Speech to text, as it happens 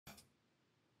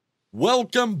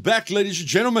Welcome back, ladies and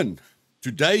gentlemen.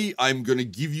 Today, I'm going to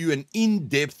give you an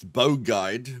in-depth bow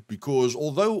guide because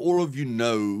although all of you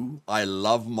know I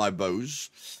love my bows,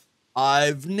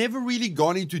 I've never really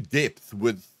gone into depth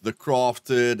with the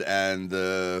crafted and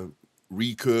the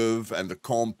recurve and the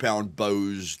compound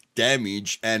bows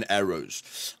damage and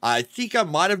arrows. I think I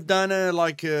might have done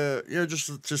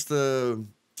just a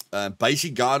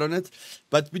basic guide on it,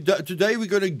 but today we're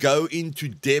going to go into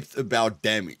depth about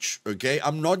damage. Okay,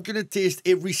 I'm not going to test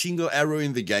every single arrow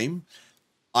in the game.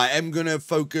 I am going to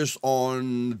focus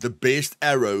on the best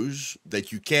arrows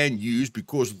that you can use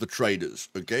because of the traders.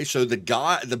 Okay, so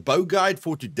the bow guide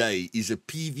for today is a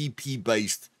PvP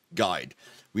based guide.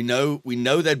 We know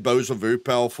that bows are very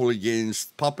powerful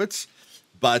against puppets,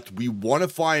 but we want to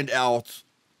find out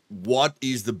what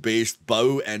is the best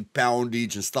bow and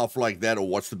poundage and stuff like that, or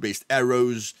what's the best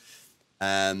arrows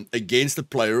against a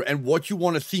player, and what you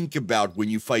want to think about when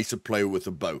you face a player with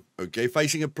a bow. Okay,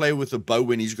 facing a player with a bow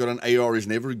when he's got an AR is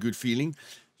never a good feeling.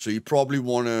 So you probably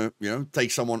want to,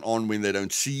 take someone on when they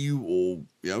don't see you,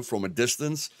 or from a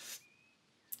distance.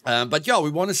 But yeah,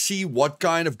 we want to see what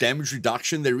kind of damage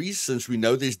reduction there is, since we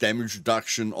know there's damage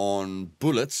reduction on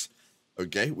bullets.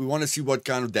 Okay, we want to see what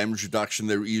kind of damage reduction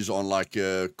there is on like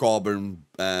a carbon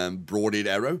broadhead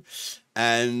arrow.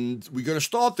 And we're going to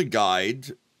start the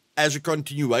guide as a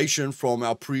continuation from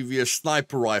our previous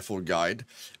sniper rifle guide,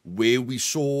 where we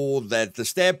saw that the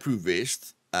stab-proof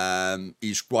vest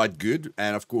is quite good,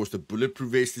 and of course the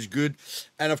bulletproof vest is good,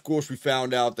 and of course we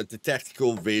found out that the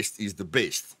tactical vest is the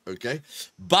best. Okay,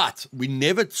 but we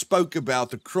never spoke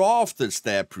about the crafted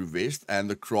stab-proof vest and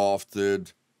the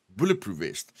crafted bulletproof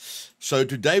vest. So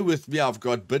today with me I've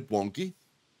got Bitwonky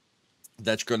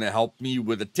that's going to help me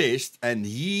with a test, and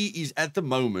he is at the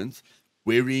moment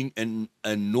wearing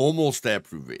a normal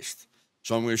stab-proof vest.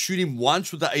 So I'm going to shoot him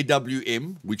once with the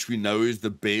AWM, which we know is the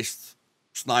best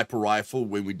sniper rifle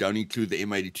when we don't include the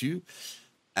M82,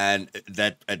 and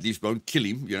that at least won't kill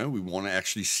him. We want to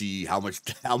actually see how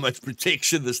much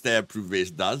protection the stab-proof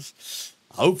vest does.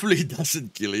 Hopefully it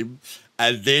doesn't kill him.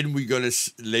 And then we're going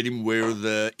to let him wear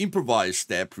the improvised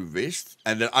stab-proof vest,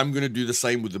 and then I'm going to do the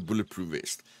same with the bulletproof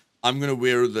vest. I'm going to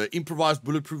wear the improvised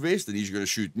bulletproof vest, and he's going to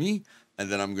shoot me. And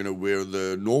then I'm going to wear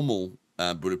the normal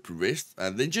bulletproof vest.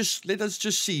 And then let us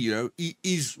see,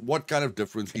 what kind of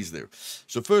difference is there.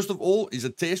 So first of all is a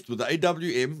test with the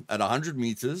AWM at 100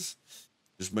 meters.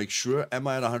 Just make sure, am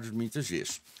I at 100 meters?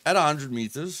 Yes. At 100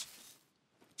 meters,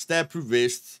 stab-proof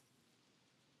vest,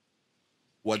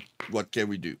 what can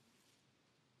we do?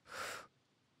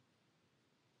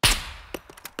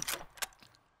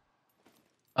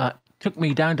 Took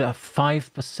me down to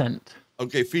 5%.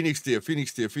 Okay, Phoenix tier.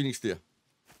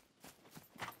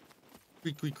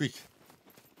 Quick.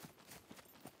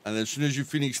 And then as soon as you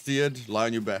Phoenix tiered, lie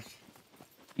on your back.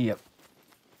 Yep.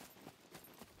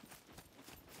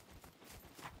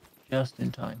 Just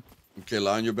in time. Okay,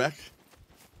 lie on your back.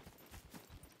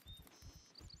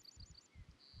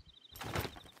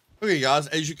 Okay, guys,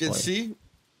 as you can see,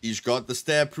 he's got the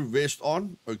stab-proof vest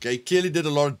on. Okay, clearly did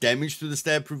a lot of damage to the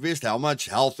stab-proof vest. How much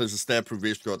health has the stab-proof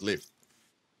vest got left?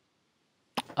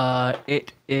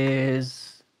 It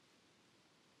is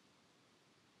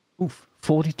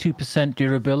 42%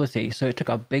 durability, so it took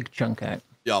a big chunk out.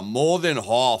 Yeah, more than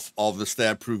half of the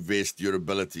stab-proof vest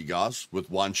durability, guys, with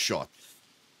one shot.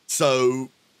 So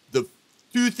the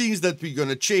two things that we're going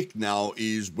to check now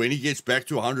is when he gets back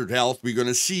to 100 health, we're going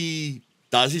to see,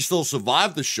 does he still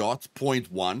survive the shot?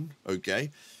 0.1,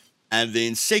 okay? And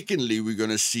then secondly, we're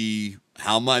going to see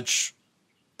how much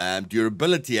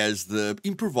durability has the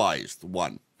improvised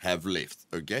one have left,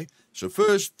 okay? So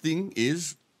first thing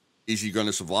is he going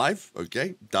to survive,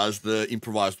 okay? Does the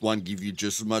improvised one give you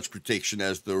just as much protection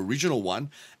as the original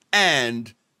one?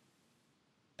 And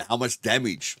how much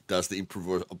damage does the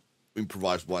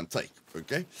improvised one take,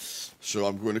 okay? So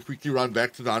I'm going to quickly run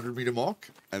back to the 100-meter mark,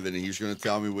 and then he's going to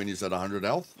tell me when he's at 100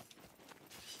 health.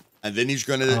 And then he's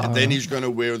going to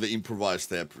wear the improvised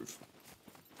stab-proof.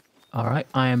 All right,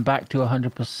 I am back to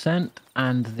 100%,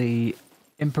 and the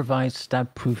improvised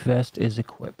stab-proof vest is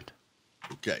equipped.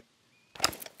 Okay.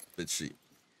 Let's see.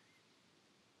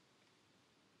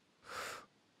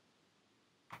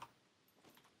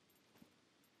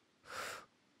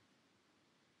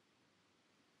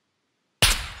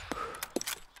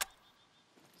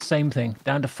 Same thing,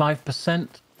 down to 5%.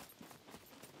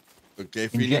 Okay,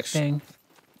 Phoenix. Injecting.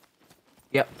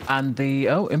 Yep, and the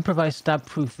improvised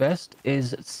stab-proof vest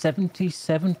is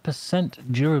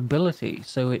 77% durability,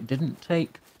 so it didn't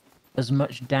take as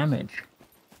much damage.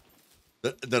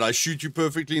 Did I shoot you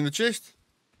perfectly in the chest?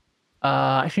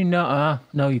 Actually, no.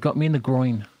 No, you got me in the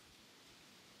groin.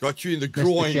 Got you in the Missed the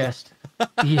groin. chest.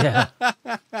 Yeah.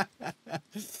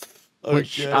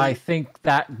 Which Okay. I think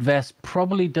that vest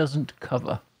probably doesn't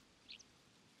cover.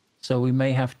 So we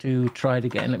may have to try it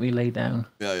again. Let me lay down.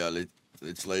 Yeah.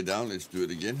 Let's lay down. Let's do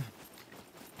it again.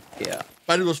 Yeah.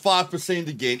 But it was 5%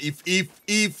 again. If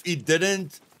it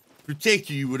didn't protect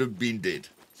you, you would have been dead.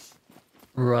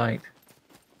 Right.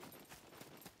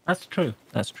 That's true.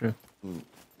 That's true.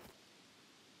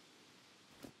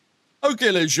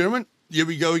 Okay, ladies and gentlemen, here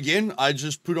we go again. I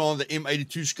just put on the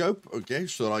M82 scope, okay,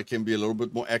 so that I can be a little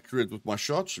bit more accurate with my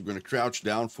shots. I'm going to crouch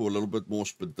down for a little bit more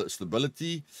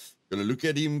stability. Going to look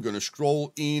at him, going to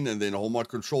scroll in, and then hold my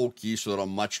control key so that I'm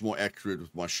much more accurate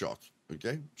with my shot.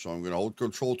 Okay, so I'm going to hold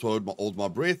control to hold my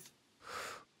breath,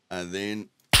 and then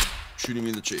shoot him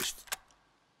in the chest.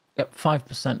 Yep,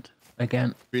 5%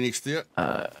 again. Phoenix there.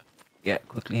 Yeah,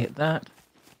 quickly hit that.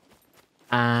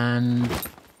 And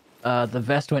the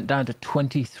vest went down to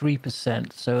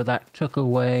 23%, so that took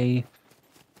away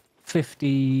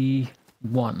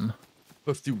 51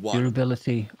 51.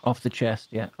 durability off the chest,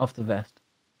 yeah, off the vest.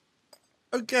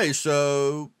 Okay,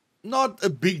 so not a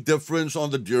big difference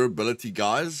on the durability,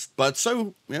 guys, but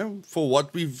so, you know, for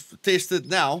what we've tested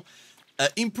now,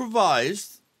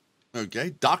 improvised, okay,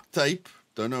 duct tape,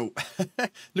 don't know,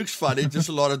 looks funny, just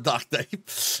a lot of duct tape.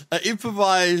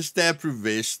 Improvised stab-proof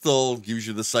vest still gives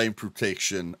you the same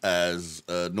protection as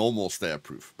normal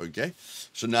stab-proof, okay?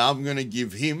 So now I'm going to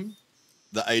give him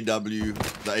the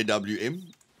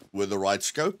AWM with the right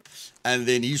scope, and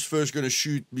then he's first going to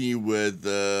shoot me with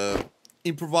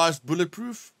improvised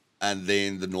bulletproof, and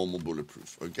then the normal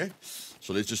bulletproof, okay?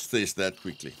 So let's just test that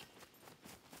quickly.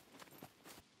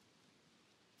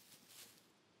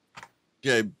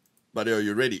 Okay, buddy, are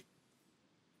you ready?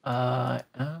 I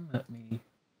am. Let me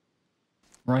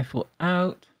rifle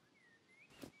out.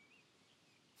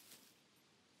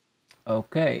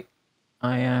 Okay,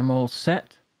 I am all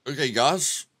set. Okay,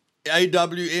 guys,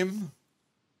 AWM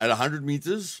at 100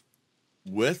 meters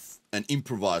with an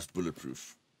improvised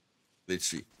bulletproof. Let's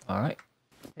see. All right,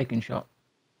 taking shot.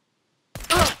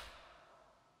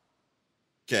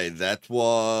 Okay, that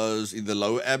was in the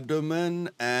lower abdomen,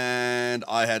 and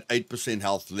I had 8%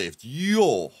 health left.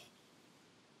 Yo!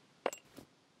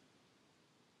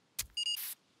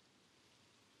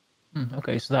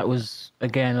 Okay, so that was,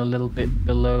 again, a little bit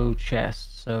below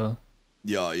chest, so...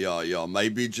 Yeah.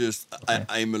 Maybe just Okay.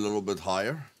 aim a little bit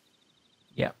higher.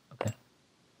 Yeah, okay.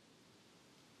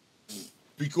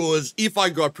 Because if I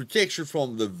got protection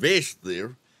from the vest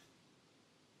there,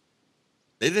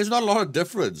 there's not a lot of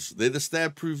difference. The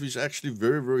stab proof is actually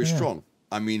very, very strong.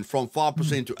 I mean, from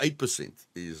 5% to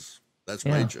 8% that's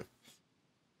major.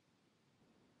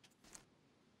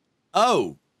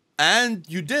 Oh, and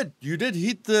you did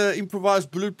hit the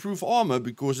improvised bulletproof armor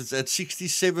because it's at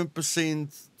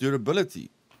 67%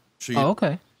 durability. So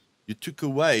okay. You took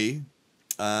away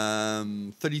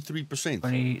 33%.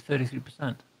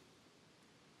 33%.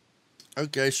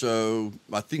 Okay, so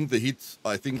I think the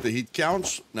hit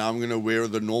counts. Now I'm gonna wear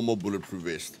the normal bulletproof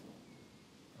vest.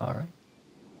 All right.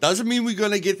 Doesn't mean we're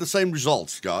gonna get the same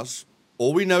results, guys.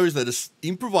 All we know is that an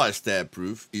improvised stab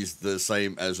proof is the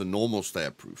same as a normal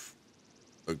stab proof.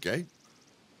 Okay,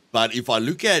 but if I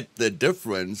look at the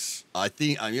difference, I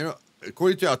think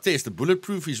according to our test, the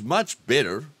bulletproof is much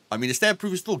better. I mean, the stab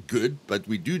proof is still good, but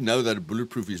we do know that a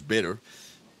bulletproof is better.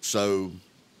 So,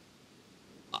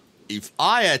 if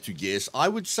I had to guess, I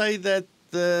would say that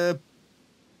there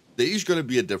is going to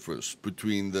be a difference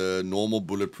between the normal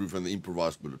bulletproof and the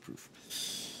improvised bulletproof.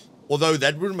 Although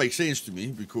that wouldn't make sense to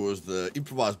me because the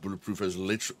improvised bulletproof has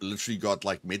literally got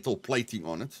like metal plating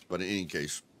on it. But in any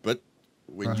case,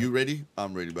 when you're ready,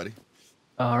 I'm ready, buddy.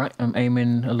 All right, I'm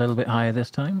aiming a little bit higher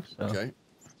this time. So. Okay.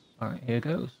 All right, here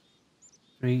goes.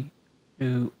 3,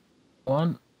 2,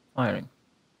 1, firing.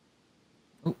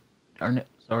 Oh, darn it.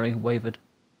 Sorry, wavered.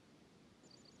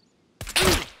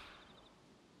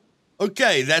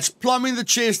 Okay, that's plumb in the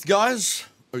chest, guys.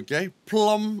 Okay,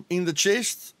 plumb in the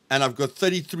chest. And I've got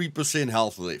 33%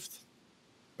 health left.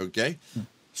 Okay,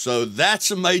 so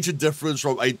that's a major difference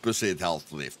from 8%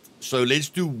 health left. So let's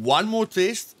do one more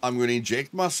test. I'm going to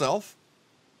inject myself.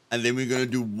 And then we're going to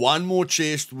do one more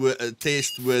test with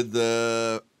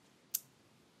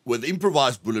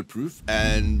improvised bulletproof.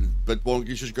 But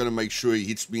Wonky's just going to make sure he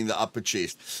hits me in the upper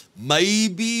chest.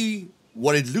 Maybe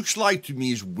what it looks like to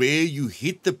me is where you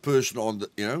hit the person on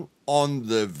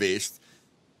the vest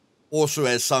also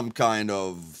has some kind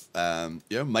of,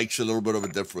 makes a little bit of a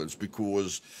difference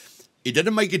because it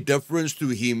didn't make a difference to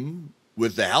him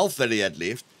with the health that he had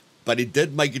left, but it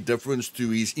did make a difference to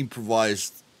his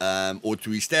improvised or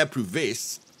to his stab-proof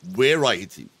vests where I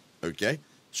hit him, okay?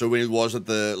 So when it was at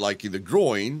the, like in the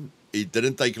groin, it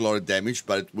didn't take a lot of damage,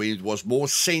 but when it was more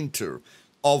center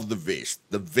of the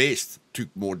vest took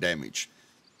more damage.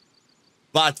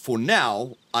 But for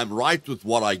now, I'm right with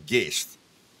what I guessed,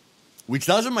 which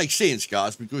doesn't make sense,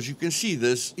 guys, because you can see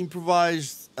this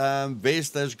improvised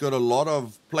vest has got a lot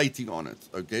of plating on it.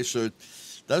 Okay, so it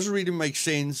doesn't really make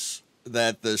sense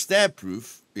that the stab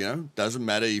proof, you know, doesn't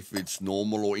matter if it's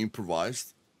normal or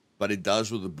improvised, but it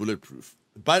does with the bulletproof.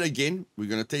 But again, we're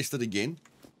going to test it again.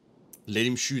 Let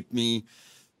him shoot me,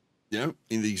 you know,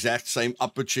 in the exact same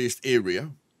upper chest area.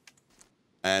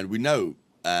 And we know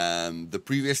the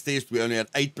previous test, we only had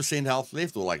 8% health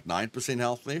left, or like 9%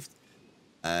 health left.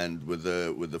 And with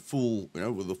the full, you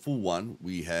know, with the full one,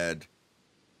 we had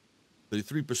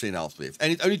 33% health left.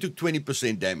 And it only took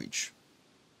 20% damage.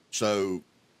 So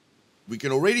we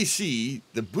can already see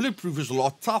the bulletproof is a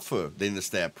lot tougher than the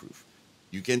stab proof.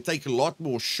 You can take a lot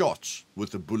more shots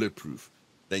with the bulletproof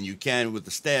than you can with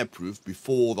the stab proof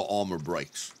before the armor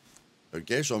breaks.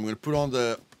 Okay, so I'm going to put on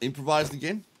the improvised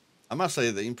again. I must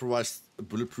say the improvised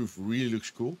bulletproof really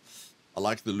looks cool. I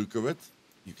like the look of it.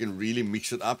 You can really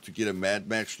mix it up to get a Mad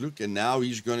Max look. And now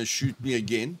he's going to shoot me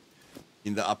again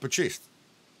in the upper chest.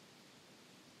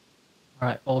 All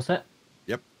right, all set?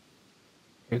 Yep.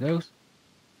 Here goes.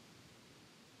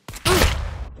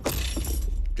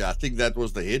 Okay, I think that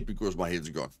was the head because my head's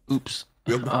gone. Oops.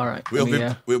 All right.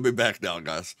 We'll be back now,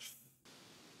 guys.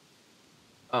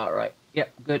 All right.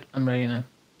 Yep, good. I'm ready now.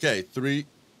 Okay, 3,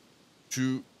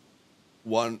 2,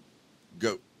 1,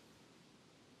 go.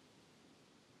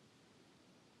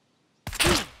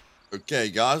 Okay,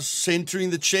 guys, centering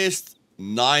the chest,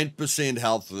 9%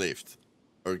 health left.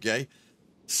 Okay,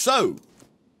 so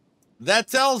that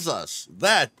tells us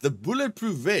that the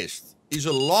bulletproof vest is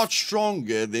a lot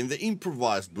stronger than the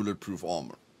improvised bulletproof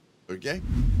armor. Okay,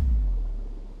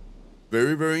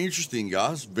 very, very interesting,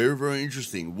 guys. Very, very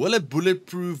interesting. Will an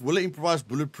improvised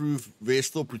bulletproof vest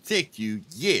still protect you?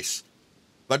 Yes,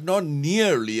 but not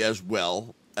nearly as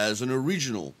well as an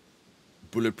original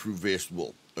bulletproof vest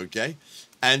will. Okay,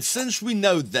 and since we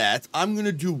know that, I'm going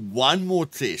to do one more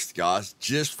test, guys,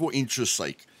 just for interest's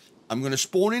sake. I'm going to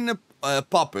spawn in a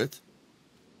puppet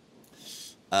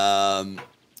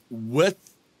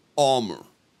with armor.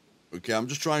 Okay, I'm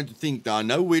just trying to think now. I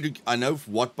know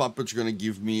what puppet's going to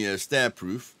give me a stab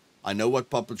proof. I know what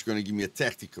puppet's going to give me a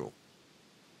tactical.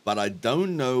 But I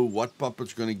don't know what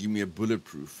puppet's going to give me a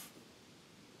bulletproof.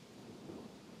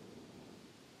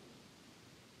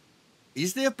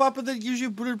 Is there a puppet that gives you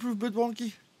a bulletproof bit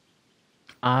wonky?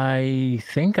 I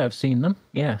think I've seen them,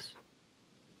 yes.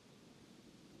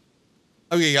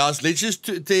 Okay, guys, let's just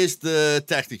test the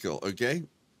tactical, okay?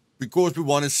 Because we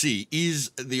want to see,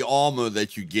 is the armor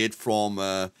that you get from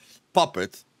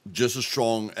Puppet just as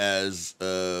strong as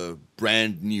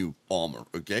brand new armor,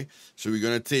 okay? So we're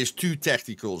going to test 2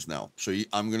 tacticals now. So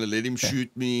I'm going to let him shoot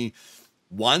me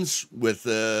once with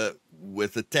a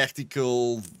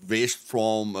tactical vest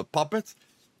from a Puppet,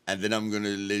 and then I'm going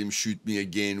to let him shoot me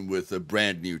again with a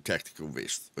brand new tactical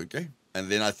vest, okay? And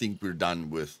then I think we're done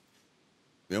with,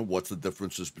 you know, what's the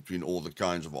differences between all the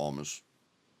kinds of armors.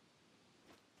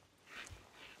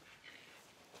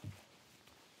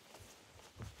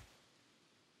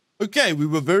 Okay, we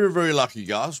were very, very lucky,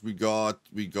 guys. We got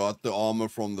the armor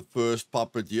from the first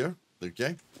puppet here.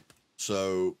 Okay,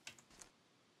 so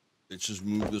let's just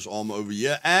move this armor over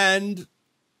here. And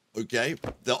okay,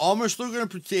 the armor is still going to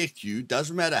protect you.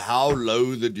 Doesn't matter how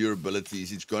low the durability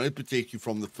is. It's going to protect you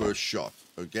from the first shot.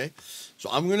 Okay, so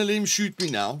I'm going to let him shoot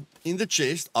me now in the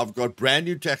chest. I've got brand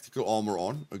new tactical armor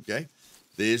on. Okay,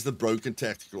 there's the broken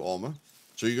tactical armor.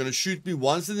 So you're going to shoot me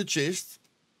once in the chest.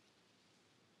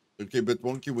 Okay, but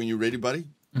Wonky, when you're ready, buddy,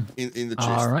 in the chest.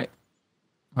 All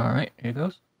right, here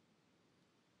goes.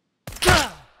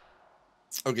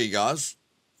 Okay, guys,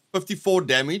 54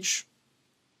 damage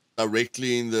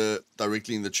directly in the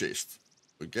chest.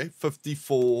 Okay,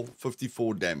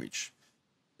 54 damage.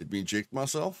 Let me inject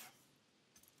myself.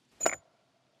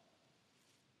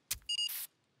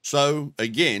 So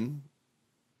again,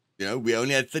 you know, we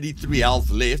only had 33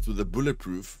 health left with the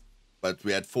bulletproof. But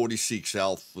we had 46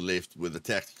 health left with the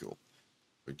tactical.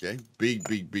 Okay,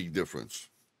 big difference.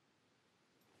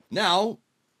 Now,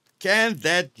 can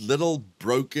that little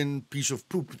broken piece of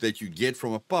poop that you get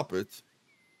from a puppet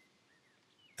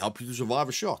help you to survive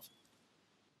a shot?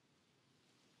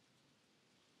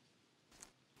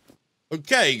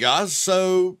 Okay, guys,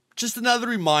 so just another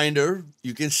reminder.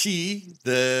 You can see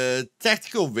the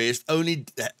tactical vest only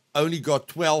got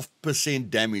 12%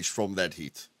 damage from that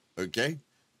hit. Okay?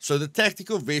 So the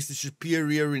tactical vest is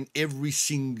superior in every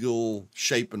single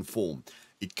shape and form.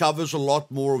 It covers a lot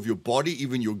more of your body,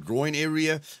 even your groin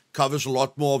area, covers a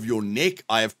lot more of your neck.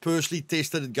 I have personally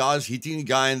tested it, guys. Hitting a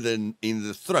guy in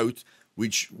the throat,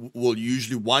 which will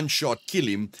usually one-shot kill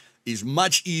him, is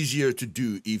much easier to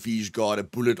do if he's got a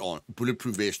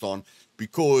bulletproof vest on,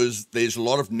 because there's a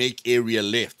lot of neck area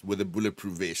left with a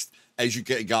bulletproof vest, as you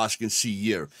guys can see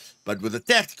here. But with a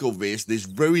tactical vest, there's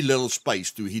very little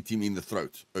space to hit him in the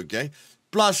throat, okay?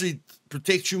 Plus, it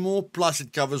protects you more, plus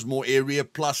it covers more area,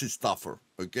 plus it's tougher,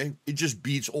 okay? It just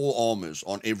beats all armors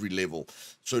on every level.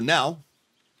 So now,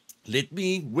 let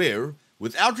me wear,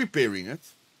 without repairing it,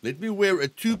 let me wear a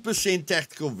 2%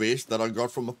 tactical vest that I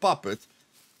got from a puppet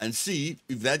and see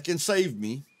if that can save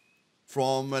me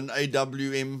from an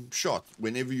AWM shot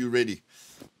whenever you're ready,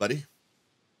 buddy.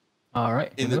 All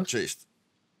right. In the chest.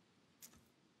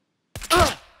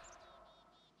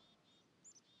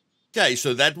 Okay,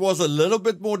 so that was a little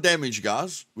bit more damage,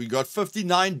 guys. We got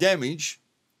 59 damage,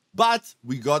 but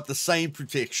we got the same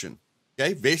protection.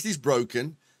 Okay, vest is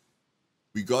broken.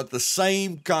 We got the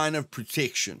same kind of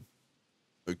protection.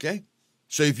 Okay,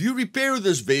 so if you repair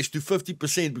this vest to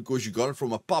 50% because you got it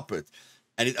from a puppet,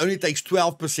 and it only takes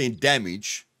 12%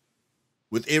 damage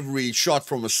with every shot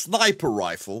from a sniper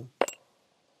rifle,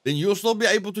 then you'll still be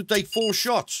able to take 4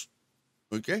 shots,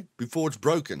 okay, before it's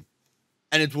broken.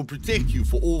 And it will protect you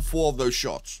for all 4 of those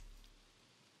shots.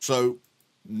 So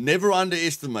never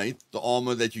underestimate the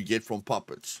armor that you get from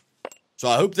puppets. So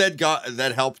I hope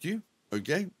that helped you,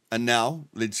 okay? And now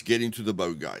let's get into the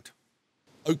bow guide.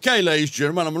 Okay, ladies and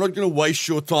gentlemen, I'm not going to waste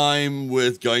your time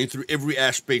with going through every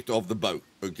aspect of the bow,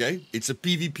 okay? It's a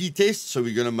PvP test, so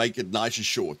we're going to make it nice and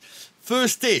short.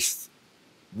 First test,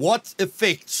 what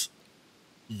affects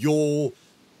your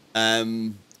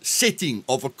setting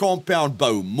of a compound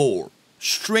bow more?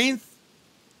 Strength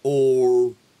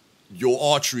or your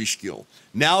archery skill?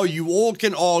 Now, you all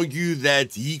can argue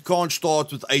that he can't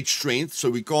start with 8 strength, so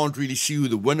we can't really see who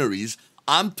the winner is.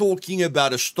 I'm talking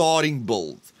about a starting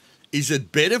build. Is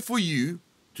it better for you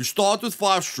to start with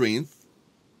 5 strength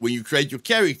when you create your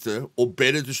character, or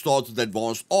better to start with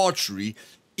advanced archery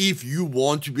if you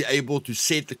want to be able to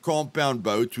set the compound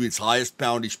bow to its highest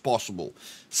poundage possible?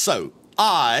 So,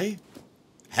 I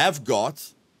have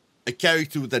got a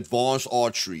character with advanced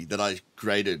archery that I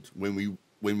created when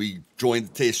we joined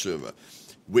the test server,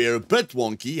 where a bit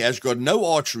wonky has got no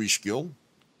archery skill,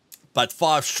 but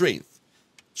 5 strength.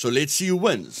 So let's see who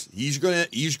wins. He's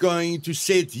going to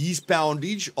set his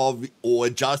poundage or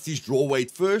adjust his draw weight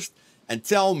first and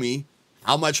tell me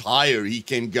how much higher he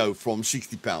can go from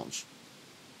 60 pounds.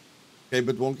 Okay,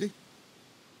 bit wonky?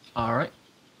 All right.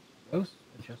 Goes.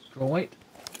 Adjust draw weight.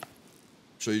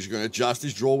 So he's going to adjust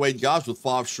his draw weight, guys, with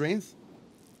 5 strength.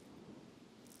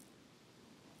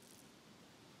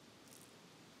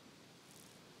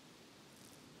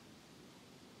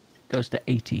 Goes to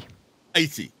 80.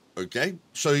 80, okay?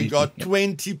 So he got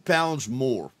 20 pounds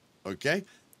more, okay?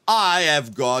 I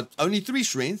have got only 3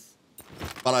 strength,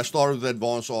 but I started with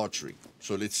advanced archery.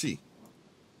 So let's see.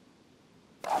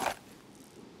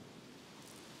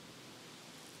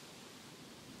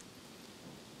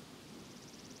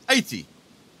 $80.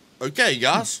 Okay,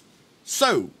 guys.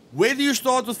 So, whether you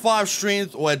start with 5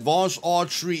 strength or advanced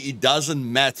archery, it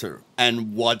doesn't matter.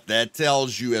 And what that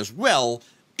tells you as well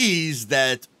is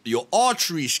that your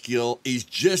archery skill is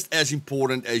just as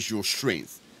important as your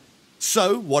strength.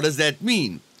 So, what does that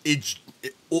mean?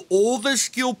 All the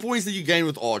skill points that you gain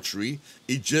with archery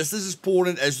is just as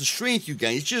important as the strength you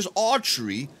gain. It's just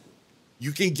archery.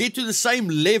 You can get to the same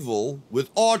level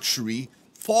with archery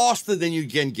faster than you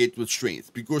can get with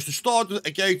strength, because to start with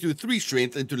a character with 3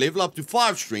 strength and to level up to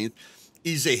 5 strength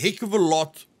is a heck of a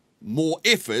lot more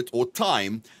effort or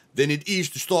time than it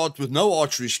is to start with no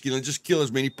archery skill and just kill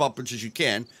as many puppets as you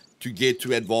can to get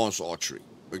to advanced archery.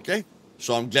 Okay,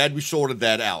 so I'm glad we sorted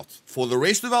that out. For the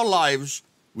rest of our lives,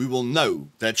 we will know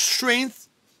that strength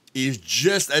is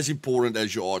just as important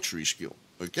as your archery skill.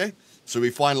 Okay, so we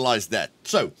finalized that.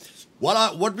 So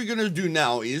what we're going to do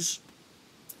now is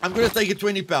I'm going to take a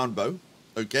 20-pound bow,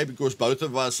 okay, because both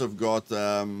of us have got,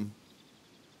 both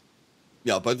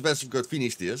of us have got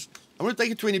finished ears. I'm going to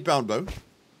take a 20-pound bow,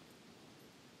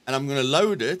 and I'm going to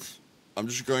load it. I'm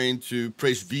just going to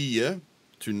press V here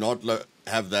to not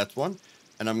have that one,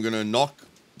 and I'm going to knock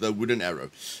the wooden arrow.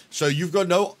 So you've got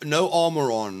no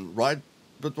armor on, right,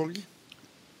 Bitwonky?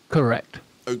 Correct.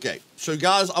 Okay, so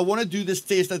guys, I want to do this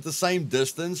test at the same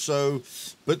distance, so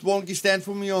Bitwonky, stand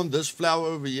for me on this flower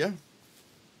over here.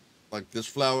 Like this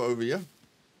flower over here.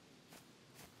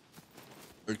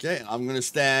 Okay, I'm going to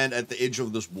stand at the edge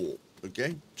of this wall.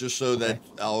 Okay, just so that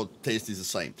our test is the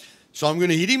same. So I'm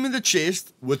going to hit him in the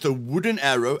chest with a wooden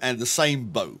arrow and the same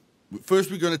bow.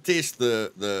 First, we're going to test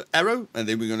the arrow, and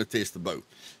then we're going to test the bow.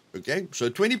 Okay, so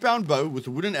 20-pound bow with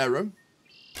a wooden arrow.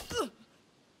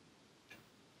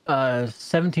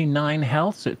 79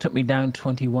 health, so it took me down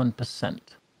 21%.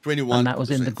 21%. And that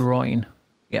was in the groin.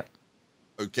 Yep.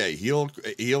 Okay,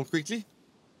 heal quickly.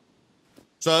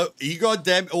 So you got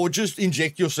damage, or just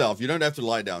inject yourself. You don't have to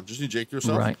lie down. Just inject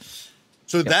yourself. Right.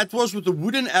 So that was with a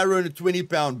wooden arrow and a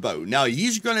 20-pound bow. Now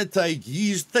he's going to take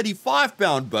his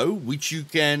 35-pound bow, which you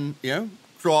can,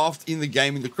 craft in the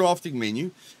game in the crafting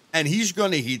menu, and he's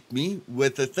going to hit me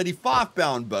with a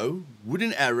 35-pound bow,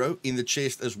 wooden arrow in the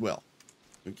chest as well.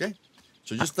 Okay?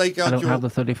 So just take out I don't have the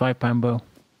 35-pound bow.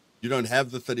 You don't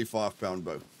have the 35-pound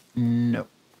bow? No.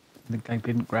 I think I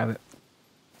didn't grab it.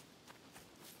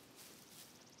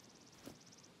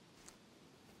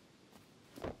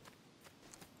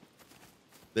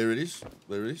 There it is.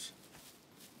 There it is.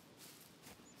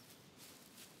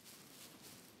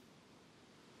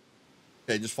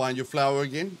 Okay, just find your flower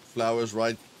again. Flower's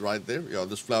right there. Yeah,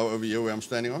 this flower over here where I'm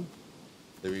standing on.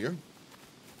 There we go.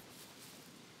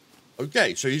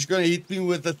 Okay, so he's going to hit me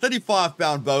with a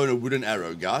 35-pound bow and a wooden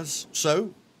arrow, guys.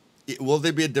 So, will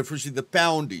there be a difference in the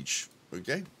poundage?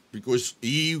 Okay, because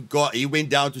he went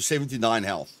down to 79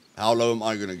 health. How low am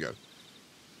I going to go?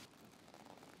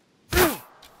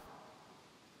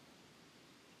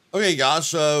 Okay, guys,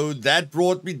 so that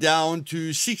brought me down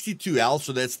to 62 health,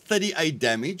 so that's 38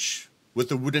 damage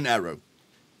with a wooden arrow.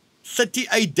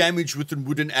 38 damage with a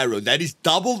wooden arrow. That is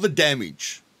double the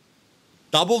damage.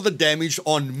 Double the damage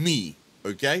on me,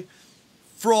 okay?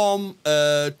 From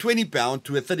a 20-pound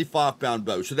to a 35-pound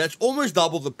bow. So that's almost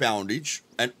double the poundage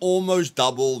and almost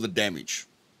double the damage,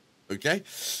 okay?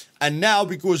 And now,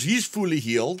 because he's fully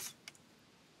healed,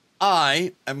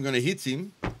 I am going to hit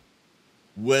him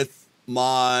with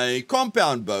my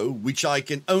compound bow, which I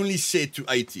can only set to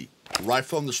 80 right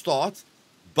from the start,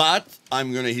 but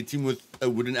I'm going to hit him with a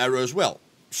wooden arrow as well.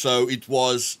 So it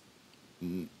was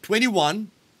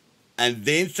 21 and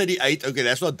then 38. Okay,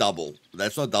 that's not double.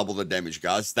 That's not double the damage,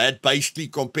 guys. That basically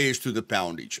compares to the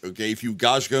poundage. Okay, if you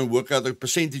guys go and work out the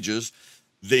percentages,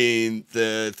 then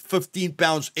the 15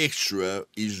 pounds extra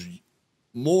is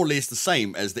more or less the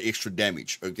same as the extra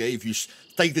damage. Okay, if you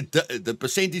take the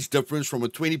percentage difference from a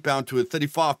 20-pound to a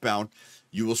 35-pound,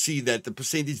 you will see that the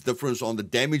percentage difference on the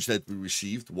damage that we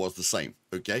received was the same.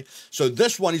 Okay, so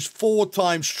this one is 4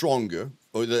 times stronger,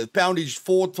 or the poundage is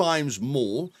 4 times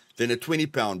more than a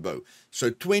 20-pound bow. So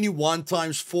 21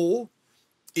 times 4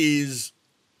 is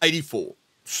 84.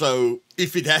 So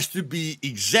if it has to be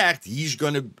exact, he's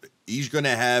gonna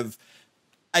have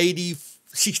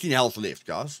 16 health left,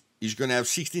 guys. He's going to have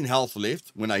 16 health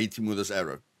left when I hit him with this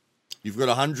arrow. You've got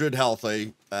 100 health, eh?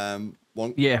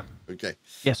 One? Yeah. Okay.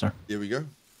 Yes, sir. Here we go.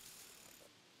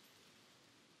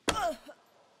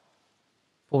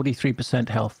 43%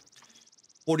 health.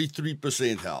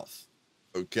 43% health.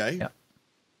 Okay. Yeah.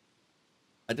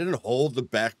 I didn't hold the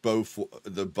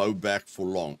bow back for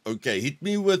long. Okay, hit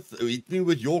me with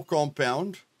your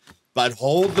compound, but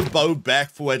hold the bow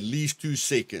back for at least 2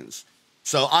 seconds.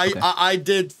 So I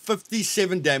did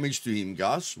 57 damage to him,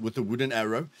 guys, with a wooden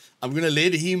arrow. I'm going to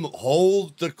let him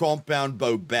hold the compound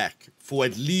bow back for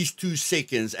at least 2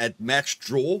 seconds at max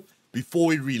draw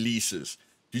before he releases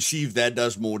to see if that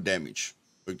does more damage.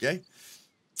 Okay?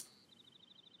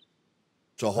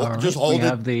 So just hold it. We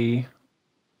have the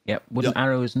wooden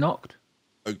arrow is knocked.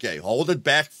 Okay, hold it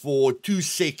back for 2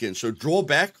 seconds. So draw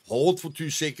back, hold for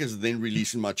 2 seconds, and then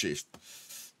release in my chest.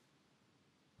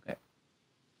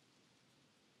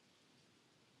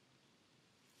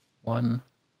 1,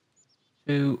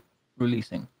 2,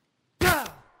 releasing.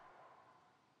 That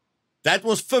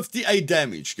was 58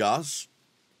 damage, guys.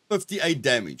 58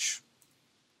 damage.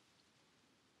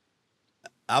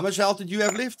 How much health did you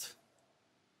have left?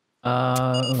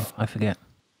 I forget.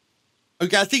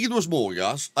 Okay, I think it was more,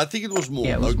 guys. I think it was more.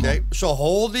 Yeah, it was okay, more. So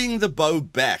holding the bow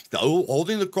back,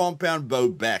 holding the compound bow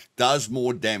back does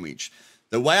more damage.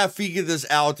 The way I figured this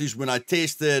out is when I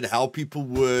tested how people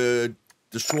were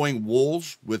destroying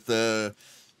walls with the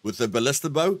ballista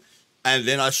bow, and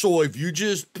then I saw if you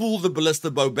just pull the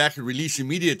ballista bow back and release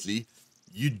immediately,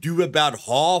 you do about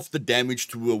half the damage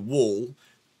to a wall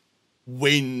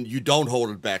when you don't hold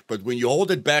it back. But when you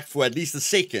hold it back for at least a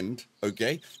second,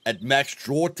 okay, at max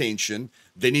draw tension,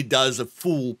 then it does a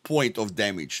full point of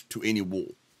damage to any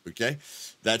wall. Okay,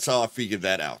 that's how I figured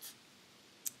that out.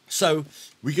 So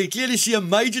we can clearly see a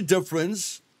major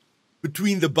difference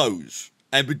between the bows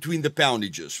and between the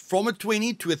poundages. From a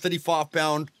 20 to a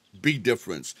 35-pound, big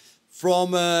difference.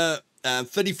 From a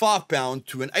 35-pound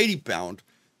to an 80-pound,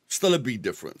 still a big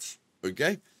difference,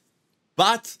 okay?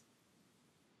 But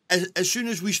as soon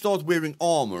as we start wearing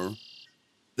armor,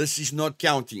 this is not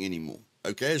counting anymore.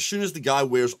 Okay, as soon as the guy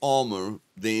wears armor,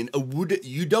 then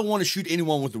you don't want to shoot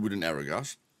anyone with a wooden arrow,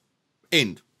 guys.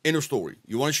 End of story.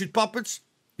 You want to shoot puppets?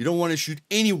 You don't want to shoot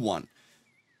anyone,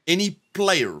 any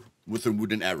player with a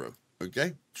wooden arrow.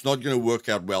 Okay, it's not going to work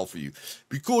out well for you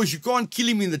because you can't kill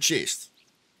him in the chest.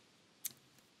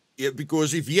 Yeah,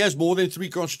 because if he has more than 3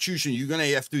 constitution, you're going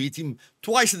to have to hit him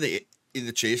twice in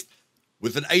the chest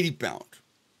with an 80-pound.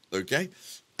 Okay,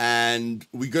 and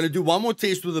we're going to do one more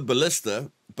test with a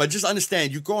ballista. But just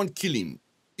understand, you can't kill him.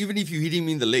 Even if you hit him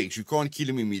in the legs, you can't kill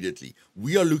him immediately.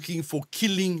 We are looking for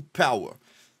killing power.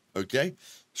 Okay?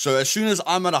 So as soon as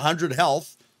I'm at 100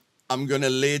 health, I'm going to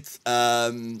let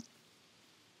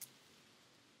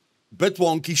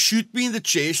Bitwonky shoot me in the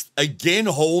chest, again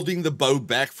holding the bow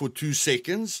back for 2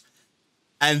 seconds.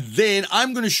 And then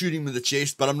I'm going to shoot him in the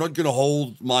chest, but I'm not going to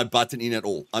hold my button in at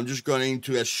all. I'm just going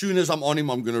to, as soon as I'm on him,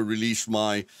 I'm going to release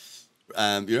my...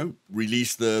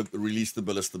 release the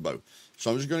ballista bow.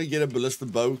 So I'm just going to get a ballista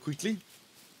bow quickly,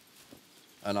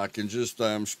 and I can just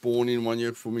spawn in one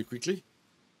here for me quickly.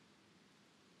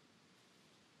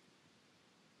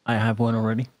 I have one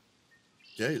already.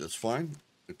 Okay, that's fine.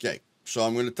 Okay, so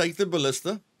I'm going to take the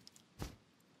ballista,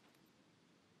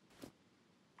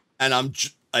 and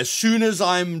as soon as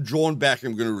I'm drawn back,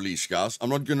 I'm going to release, guys. I'm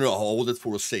not going to hold it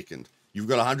for a second. You've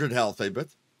got 100 health, eh, Bit?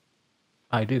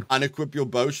 I do. Unequip your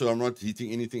bow so I'm not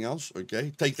hitting anything else.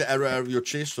 Okay. Take the arrow out of your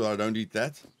chest so I don't hit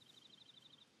that.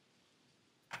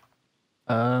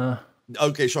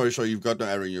 Okay, sorry. You've got no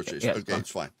arrow in your chest. Yeah, okay,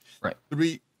 it's fine. Right.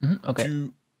 3, okay.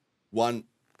 2, 1.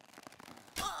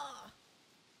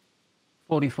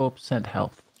 44%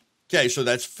 health. Okay, so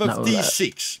that's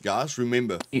 56, guys.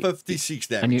 Remember, 56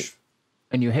 damage.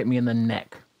 And you hit me in the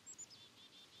neck.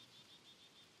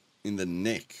 In the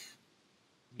neck?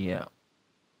 Yeah.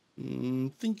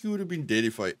 Think you would have been dead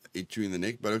if I hit you in the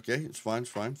neck, but okay, it's fine,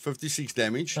 56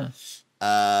 damage.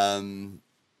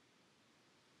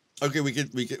 Okay, we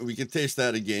can test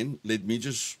that again. Let me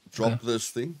just drop this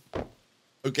thing.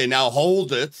 Okay, now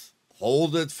hold it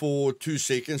for 2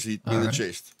 seconds. Hit me in the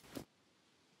chest.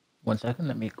 1 second.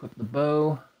 Let me equip the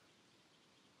bow.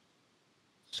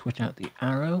 Switch out the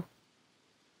arrow.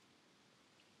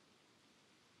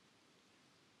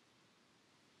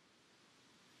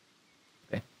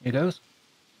 Okay, here goes.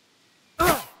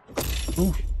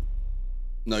 Ooh.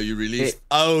 No, you released.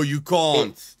 Oh, you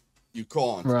can't. You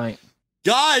can't. Right.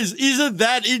 Guys, isn't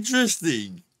that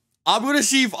interesting? I'm going to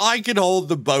see if I can hold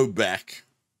the bow back.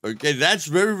 Okay, that's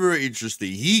very, very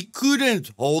interesting. He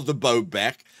couldn't hold the bow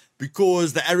back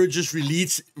because the arrow just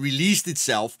released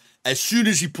itself as soon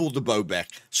as he pulled the bow back.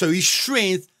 So his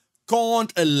strength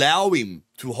can't allow him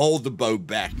to hold the bow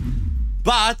back.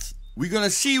 But we're going to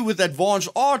see with advanced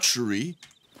archery,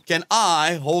 can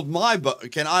I hold my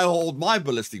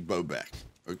ballistic bow back?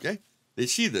 Okay,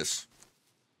 let's see this.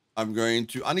 I'm going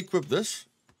to unequip this.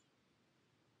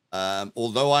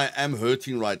 Although I am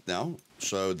hurting right now,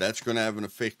 so that's going to have an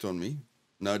effect on me.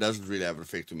 No, it doesn't really have an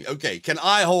effect on me. Okay, can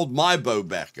I hold my bow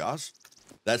back, guys?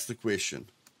 That's the question.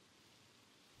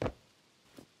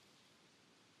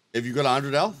 Have you got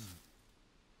 100 health?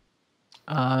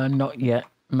 Not yet.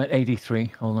 I'm at 83.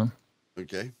 Hold on.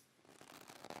 Okay.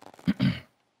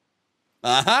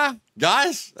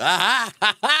 Guys.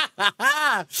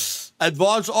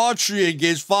 Advanced archery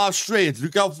against 5 strength.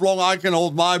 Look how long I can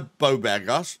hold my bow back,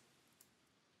 guys.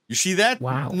 You see that?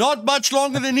 Wow. Not much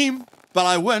longer than him, but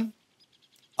I win.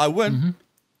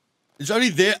 It's only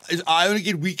there. I only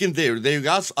get weakened there. There,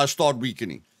 guys. I start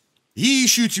weakening. He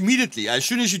shoots immediately. As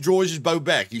soon as he draws his bow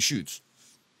back, he shoots.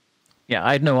 Yeah,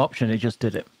 I had no option. It just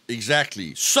did it.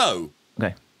 Exactly. So,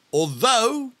 okay.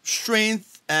 Although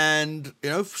strength and,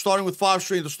 starting with 5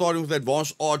 strength or starting with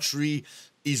advanced archery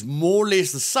is more or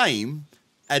less the same,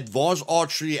 advanced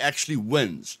archery actually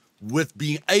wins with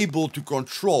being able to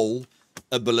control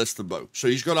a ballista bow. So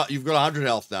you've got 100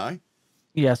 health now. Eh?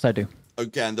 Yes, I do.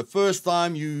 Okay, and the first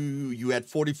time you had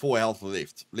 44 health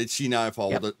left. Let's see now if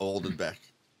I hold it back.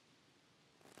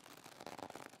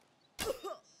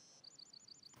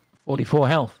 44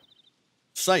 health.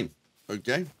 Same.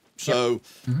 Okay. So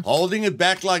holding it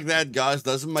back like that, guys,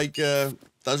 doesn't make a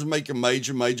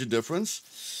major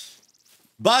difference.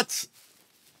 But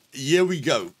here we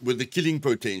go with the killing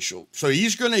potential. So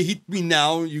he's going to hit me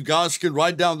now. You guys can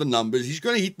write down the numbers. He's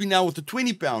going to hit me now with a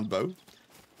 20-pound bow.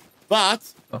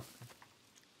 But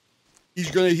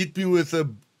he's going to hit me with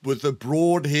a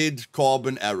broadhead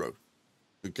carbon arrow.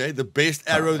 Okay, the best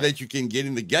arrow that you can get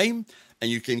in the game, and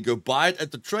you can go buy it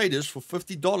at the traders for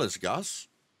 $50, guys.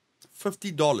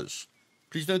 $50.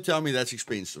 Please don't tell me that's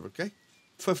expensive, okay?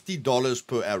 $50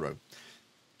 per arrow.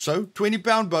 So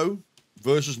 20-pound bow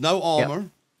versus no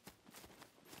armor,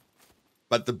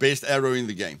 but the best arrow in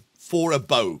the game for a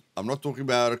bow. I'm not talking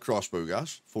about a crossbow,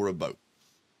 guys. For a bow.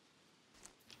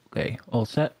 Okay, all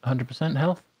set. 100%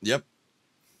 health. Yep.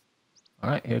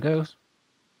 All right, here goes.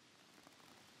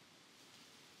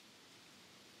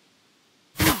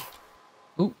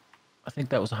 Ooh, I think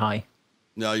that was high.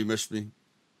 No, you missed me.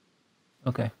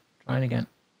 Okay, try it again.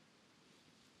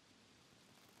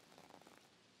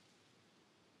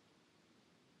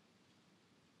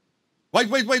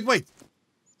 Wait.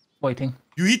 Waiting.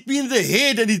 You hit me in the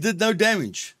head and it did no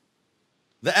damage.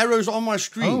 The arrow's on my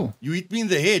screen. Oh. You hit me in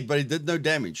the head, but it did no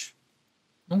damage.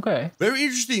 Okay. Very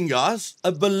interesting, guys.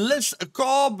 A broadhead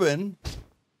carbon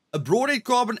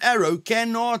arrow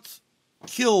cannot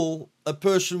kill a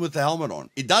person with the helmet on.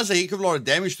 It does a heck of a lot of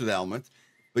damage to the helmet,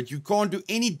 but you can't do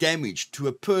any damage to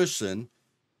a person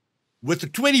with a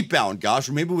 20-pound, guys.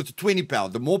 Remember, with the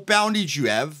 20-pound, the more poundage you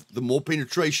have, the more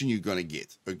penetration you're going to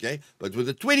get, okay? But with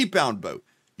a 20-pound bow,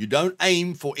 you don't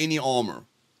aim for any armor,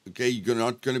 okay? You're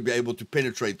not going to be able to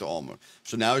penetrate the armor.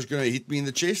 So now he's going to hit me in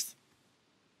the chest.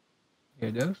 Here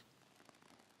it goes.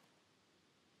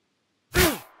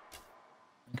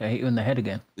 Okay, hit you in the head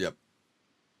again. Yep.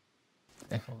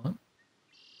 Okay, hold on.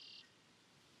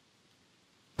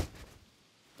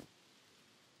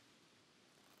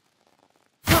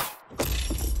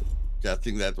 Okay, I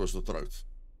think that was the throat.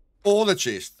 Or the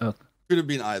chest. Okay. Could have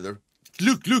been either.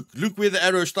 Look where the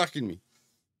arrow stuck in me.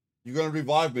 You're going to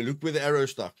revive me. Look where the arrow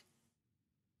stuck.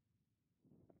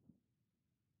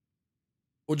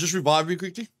 Or just revive me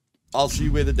quickly. I'll see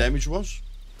where the damage was.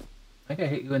 I think I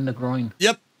hit you in the groin.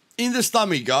 Yep. In the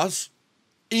stomach, guys.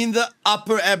 In the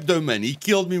upper abdomen. He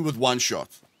killed me with one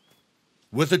shot.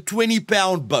 With a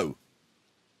 20-pound bow.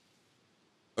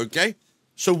 Okay?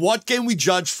 So what can we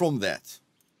judge from that?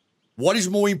 What is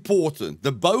more important,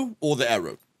 the bow or the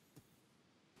arrow?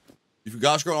 If you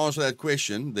guys can't answer that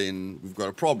question, then we've got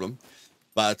a problem.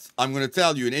 But I'm going to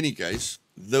tell you in any case,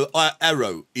 the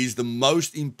arrow is the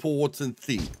most important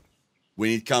thing when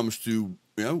it comes to,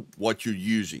 what you're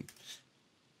using.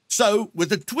 So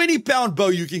with a 20-pound bow,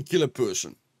 you can kill a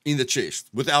person in the chest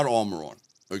without armor on.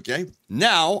 Okay?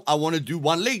 Now I want to do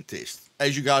one leg test.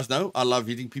 As you guys know, I love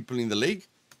hitting people in the leg.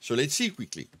 So let's see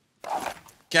quickly.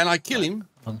 Can I kill him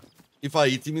if I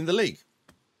hit him in the leg?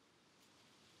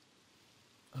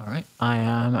 All right, I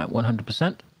am at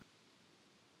 100%.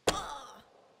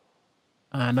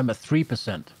 And I'm at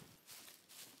 3%.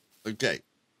 Okay.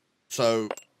 So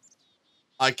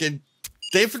I can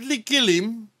definitely kill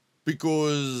him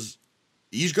because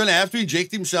he's going to have to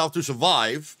inject himself to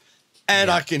survive,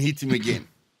 and I can hit him again.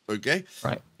 Okay?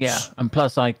 Right. Yeah, and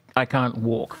plus I can't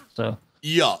walk, so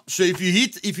yeah. So if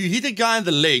you hit a guy in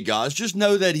the leg, guys, just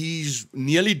know that he's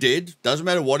nearly dead. Doesn't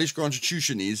matter what his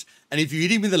constitution is. And if you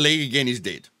hit him in the leg again, he's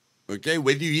dead. Okay?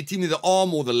 Whether you hit him in the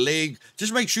arm or the leg,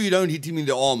 just make sure you don't hit him in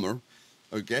the armor.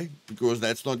 Okay? Because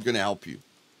that's not going to help you.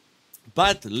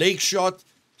 But leg shot,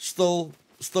 still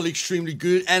extremely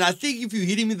good. And I think if you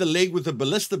hit him in the leg with a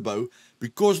ballista bow,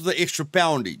 because of the extra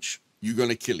poundage, you're going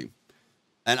to kill him.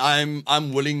 And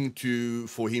I'm willing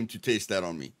for him to test that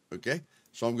on me. Okay?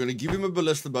 So I'm going to give him a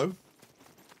ballista bow.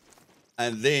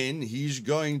 And then he's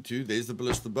going to, there's the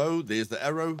ballista bow, there's the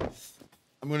arrow.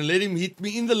 I'm going to let him hit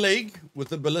me in the leg with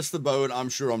the ballista bow, and I'm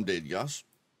sure I'm dead, guys.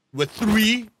 With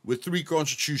three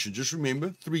constitution. Just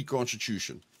remember, 3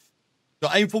 constitution. So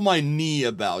aim for my knee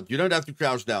about. You don't have to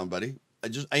crouch down, buddy. I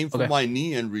just aim for my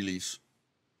knee and release.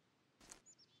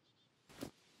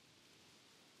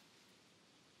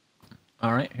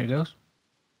 all right, here goes.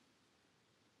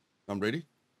 I'm ready.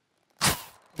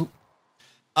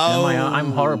 Oh,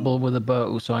 I'm horrible with a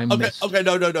bow, so I missed. Okay,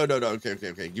 no.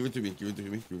 Okay. Give it to me.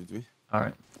 All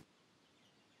right.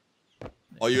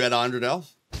 Are you at 100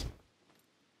 health?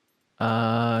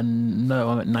 No,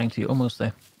 I'm at 90, almost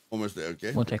there. Almost there,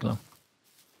 okay. Won't take long.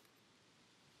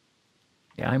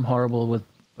 Yeah, I'm horrible with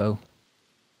bow.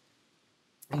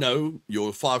 No,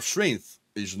 your 5 strength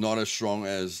is not as strong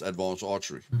as advanced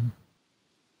archery.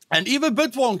 And even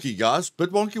bit wonky, guys.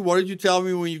 Bit wonky, what did you tell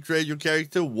me when you created your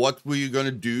character? What were you going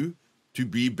to do to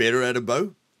be better at a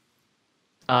bow?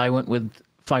 I went with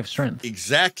 5 strength.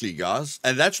 Exactly, guys.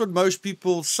 And that's what most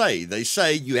people say. They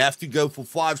say you have to go for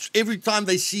 5. Every time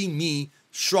they see me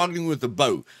struggling with a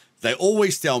bow, they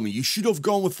always tell me, you should have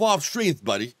gone with 5 strength,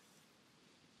 buddy.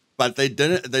 But they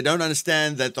don't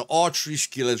understand that the archery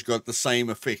skill has got the same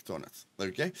effect on it.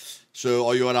 Okay? So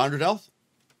are you at 100 health?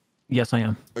 Yes, I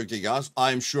am. Okay, guys.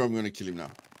 I'm sure I'm going to kill him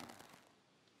now.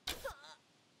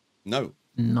 No.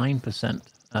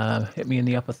 9%. Hit me in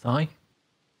the upper thigh.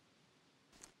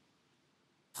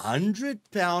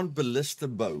 100-pound ballista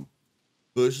bow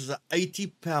versus an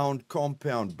 80-pound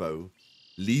compound bow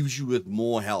leaves you with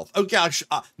more health. Okay,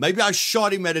 maybe I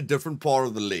shot him at a different part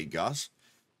of the leg, guys.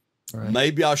 Right.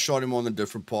 Maybe I shot him on a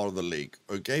different part of the leg,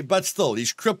 okay? But still,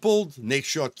 he's crippled. Next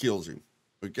shot kills him,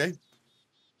 okay?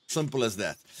 Simple as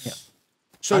that. Yeah.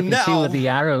 So I can see where the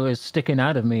arrow is sticking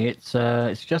out of me. It's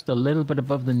just a little bit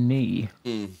above the knee.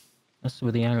 That's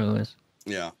where the arrow is.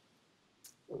 Yeah.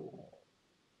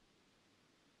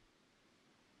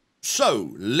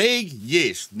 So, leg,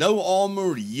 yes. No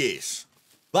armor, yes.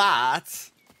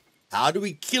 But how do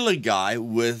we kill a guy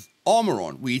with armor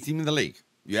on? We hit him in the leg.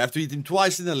 You have to hit him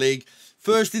twice in the leg.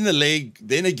 First in the leg,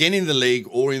 then again in the leg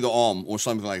or in the arm or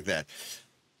something like that.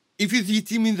 If you hit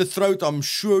him in the throat, I'm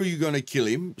sure you're going to kill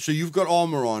him. So you've got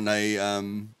armor on.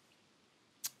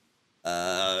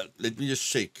 Let me just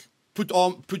check. Put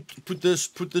this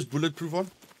bulletproof on.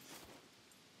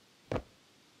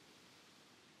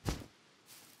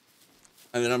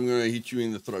 And then I'm going to hit you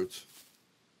in the throat.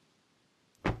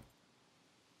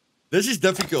 This is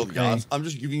difficult, guys. I'm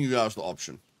just giving you guys the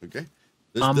option, okay?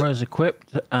 Armor is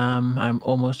equipped. I'm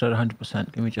almost at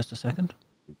 100%. Give me just a second.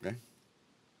 Okay.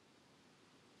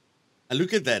 And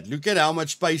look at that. Look at how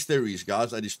much space there is,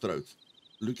 guys, at his throat.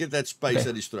 Look at that space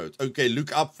at his throat. Okay,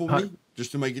 look up for me,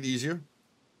 just to make it easier.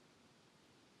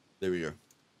 There we go.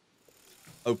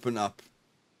 Open up.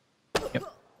 Yep.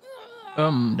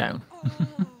 Down.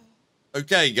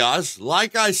 Okay, guys,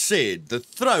 like I said, the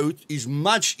throat is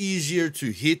much easier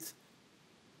to hit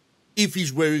if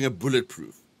he's wearing a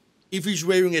bulletproof. If he's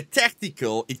wearing a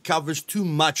tactical, it covers too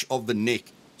much of the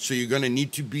neck. So you're going to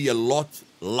need to be a lot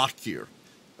luckier.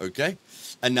 Okay?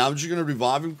 And now I'm just going to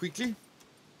revive him quickly.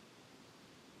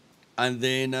 And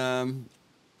then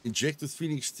inject with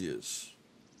Phoenix Tears.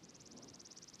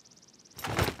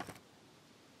 I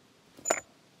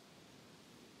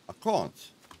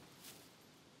can't.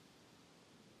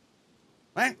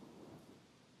 Right?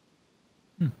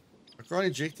 I can't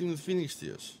inject him with Phoenix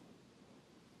Tears.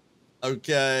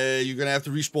 Okay, you're going to have to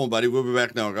respawn, buddy. We'll be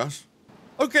back now, guys.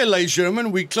 Okay, ladies and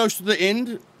gentlemen, we're close to the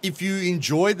end. If you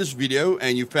enjoyed this video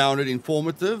and you found it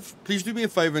informative, please do me a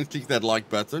favor and click that like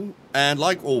button. And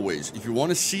like always, if you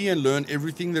want to see and learn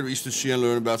everything there is to see and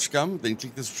learn about Scum, then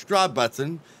click the subscribe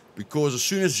button, because as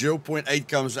soon as 0.8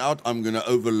 comes out, I'm going to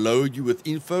overload you with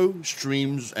info,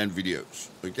 streams, and videos.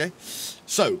 Okay?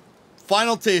 So,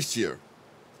 final test here.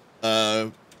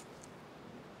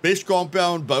 Best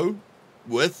compound bow.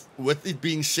 With it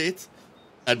being set,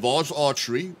 advanced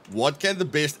archery, what can the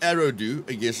best arrow do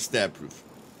against a stab proof?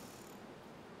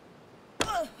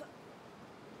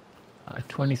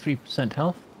 23%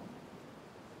 health.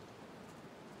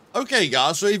 Okay,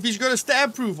 guys, so if he's got a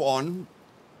stab proof on,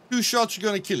 2 shots are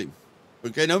going to kill him.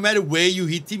 Okay, no matter where you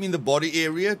hit him in the body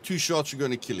area, 2 shots are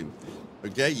going to kill him.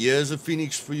 Okay, here's a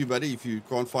Phoenix for you, buddy, if you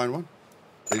can't find one.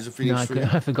 There's a Phoenix for you.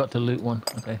 I forgot to loot one.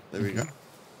 Okay. There we go.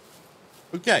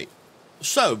 Okay.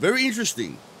 So, very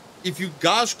interesting. If you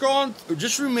guys can't,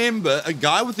 just remember, a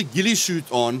guy with a ghillie suit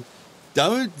on,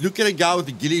 don't look at a guy with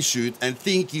a ghillie suit and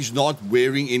think he's not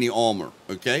wearing any armor,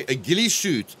 okay? A ghillie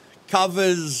suit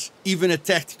covers even a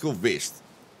tactical vest,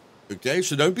 okay?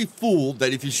 So don't be fooled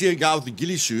that if you see a guy with a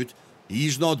ghillie suit,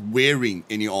 he's not wearing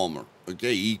any armor,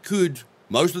 okay? He could,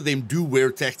 most of them do wear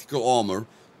tactical armor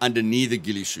underneath a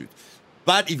ghillie suit.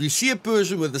 But if you see a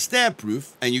person with a stab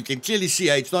proof, and you can clearly see,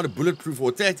 hey, it's not a bulletproof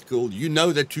or tactical, you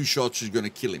know that 2 shots is going to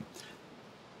kill him.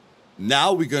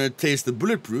 Now we're going to test the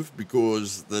bulletproof,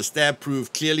 because the stab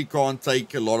proof clearly can't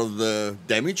take a lot of the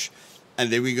damage. And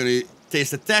then we're going to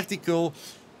test the tactical.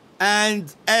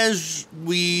 And as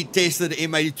we tested the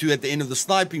M82 at the end of the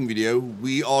sniping video,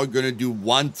 we are going to do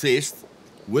one test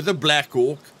with a Black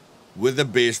Hawk with the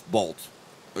best bolt.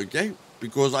 Okay?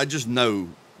 Because I just know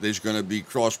there's going to be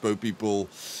crossbow people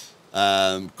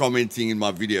commenting in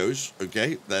my videos,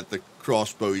 okay, that the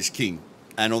crossbow is king.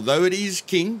 And although it is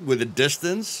king with the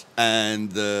distance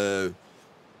and the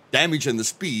damage and the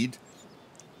speed,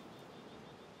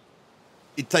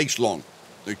 it takes long,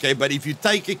 okay? But if you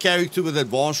take a character with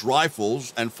advanced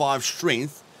rifles and 5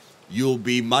 strength, you'll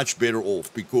be much better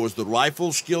off, because the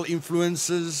rifle skill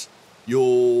influences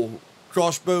your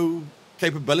crossbow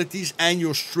capabilities, and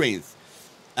your strength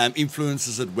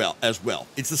influences it as well.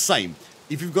 It's the same.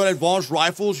 If you've got advanced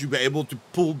rifles, you'll be able to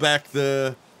pull back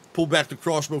the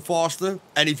crossbow faster,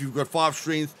 and if you've got 5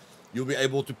 strength, you'll be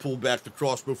able to pull back the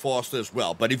crossbow faster as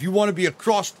well. But if you want to be a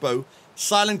crossbow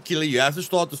silent killer, you have to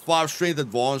start with 5 strength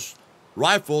advanced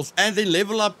rifles and then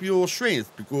level up your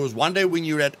strength, because one day when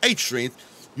you're at 8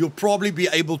 strength, you'll probably be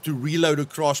able to reload a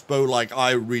crossbow like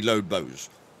I reload bows.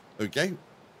 Okay?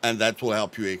 And that will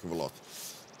help you a heck of a lot.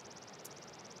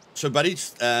 So,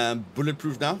 buddies,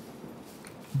 bulletproof now?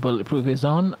 Bulletproof is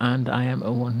on, and I am a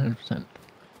 100%.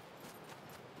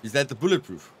 Is that the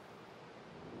bulletproof?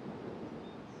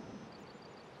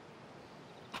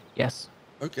 Yes.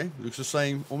 Okay, looks the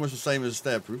same, almost the same as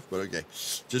stab proof, but okay.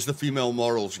 Just the female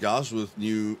morals, guys, with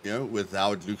new, with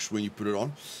how it looks when you put it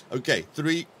on. Okay,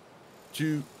 3,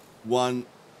 2, 1.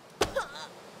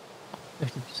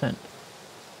 50%.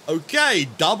 Okay,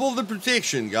 double the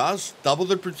protection, guys. Double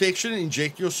the protection.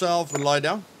 Inject yourself and lie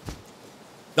down.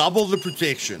 Double the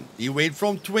protection. He went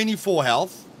from 24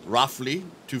 health, roughly,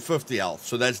 to 50 health.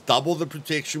 So that's double the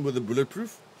protection with the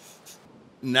bulletproof.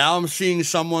 Now I'm seeing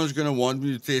someone's going to want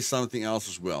me to test something else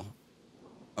as well.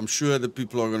 I'm sure that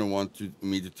people are going to want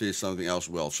me to test something else as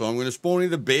well. So I'm going to spawn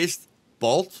in the best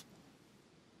bolt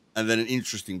and then an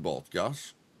interesting bolt,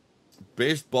 guys.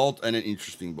 Best bolt and an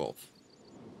interesting bolt.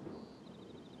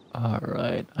 All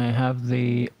right. I have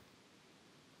the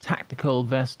tactical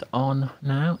vest on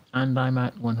now, and I'm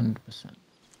at 100%.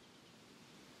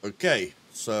 Okay,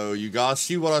 so you guys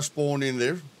see what I spawned in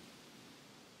there?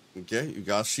 Okay, you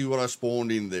guys see what I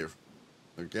spawned in there?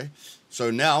 Okay,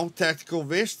 so now tactical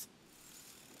vest.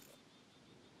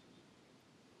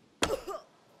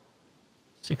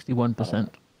 61%.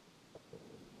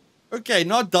 Okay,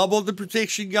 not double the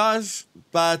protection, guys,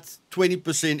 but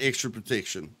 20% extra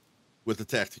protection with the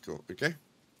tactical. Okay.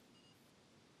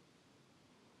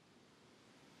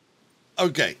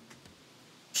 Okay,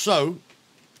 so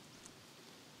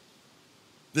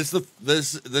this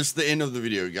is the end of the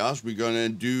video, guys. We're gonna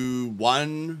do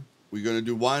one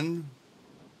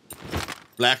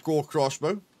Black Orc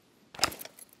crossbow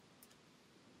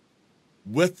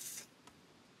with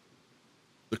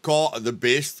the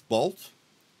best bolt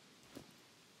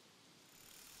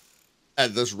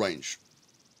at this range.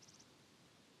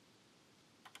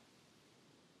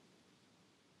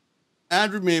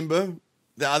 And remember,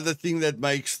 the other thing that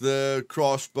makes the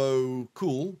crossbow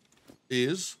cool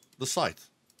is the sight.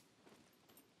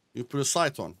 You put a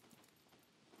sight on.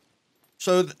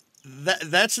 So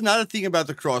that's another thing about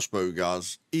the crossbow,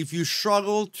 guys. If you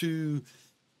struggle to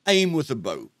aim with a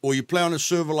bow, or you play on a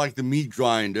server like the Meat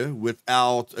Grinder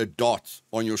without a dot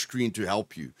on your screen to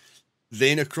help you,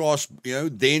 then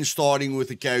then starting with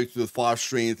a character with 5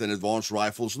 strength and advanced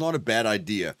rifles is not a bad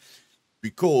idea,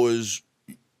 because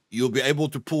you'll be able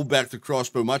to pull back the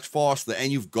crossbow much faster,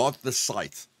 and you've got the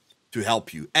sight to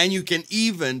help you. And you can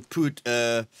even put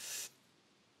an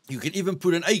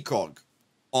ACOG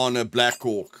on a Black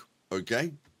Orc,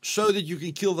 okay? So that you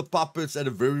can kill the puppets at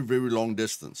a very, very long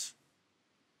distance.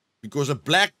 Because a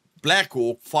Black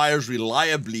Orc fires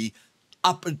reliably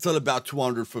up until about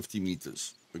 250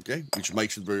 meters, okay? Which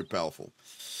makes it very powerful.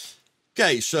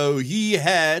 Okay, so he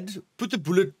had put the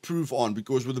bulletproof on,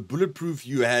 because with the bulletproof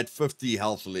you had 50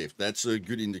 health left. That's a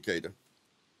good indicator.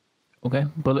 Okay,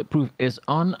 bulletproof is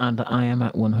on, and I am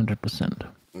at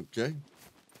 100%. Okay,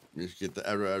 let's get the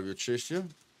arrow out of your chest here.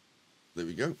 There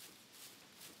we go.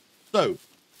 So,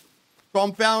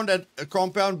 a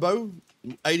compound bow,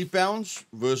 80 pounds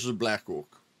versus a Black Orc.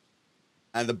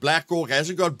 And the Black Orc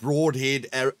hasn't got broadhead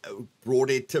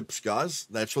tips, guys.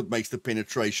 That's what makes the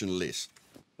penetration less.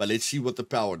 But let's see what the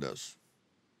power does.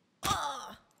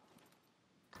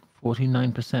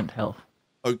 49% health.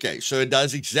 Okay, so it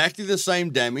does exactly the same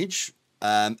damage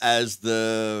as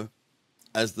the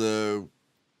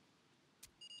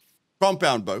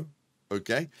compound bow,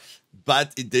 okay?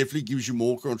 But it definitely gives you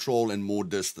more control and more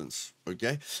distance,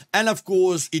 okay? And of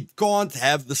course, it can't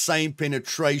have the same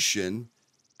penetration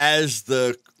as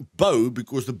the bow,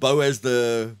 because the bow has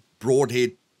the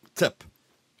broadhead tip,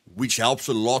 which helps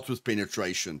a lot with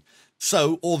penetration.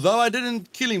 So, although I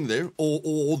didn't kill him there, or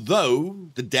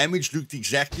although the damage looked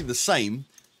exactly the same,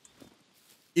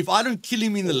 if I don't kill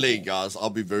him in the leg, guys, I'll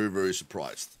be very, very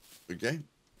surprised, okay?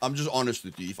 I'm just honest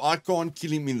with you. If I can't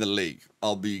kill him in the leg,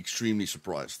 I'll be extremely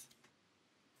surprised.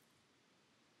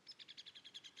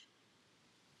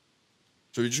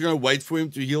 So we're just going to wait for him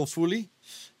to heal fully.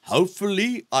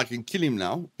 Hopefully, I can kill him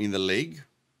now in the leg,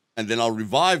 and then I'll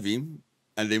revive him,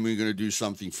 and then we're going to do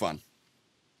something fun.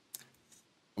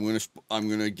 I'm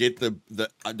gonna get the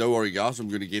don't worry, guys, I'm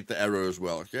gonna get the arrow as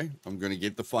well, okay? I'm gonna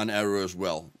get the fun arrow as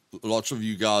well. Lots of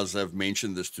you guys have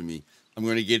mentioned this to me. I'm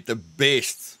gonna get the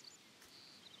best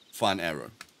fun arrow,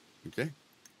 okay?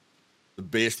 The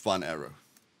best fun arrow.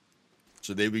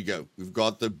 So there we go. We've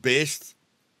got the best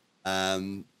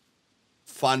fun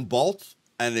bolt,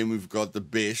 and then we've got the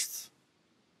best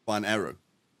fun arrow,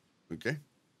 okay?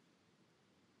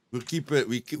 We'll keep it.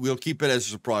 We'll keep it as a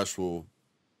surprise for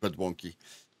Bit Wonky,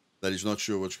 that he's not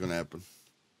sure what's going to happen.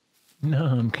 No,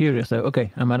 I'm curious though.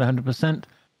 Okay, I'm at 100%.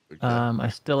 Okay. I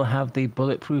still have the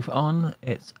bulletproof on.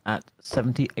 It's at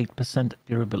 78%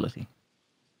 durability.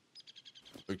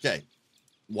 Okay.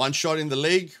 One shot in the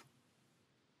leg.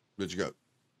 Let's go.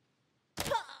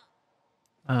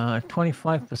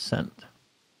 25%.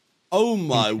 Oh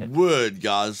my word,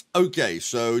 guys. Okay,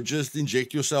 so just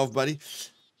inject yourself, buddy.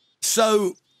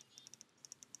 So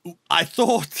I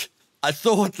thought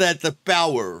that the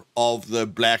power of the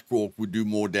Black Hawk would do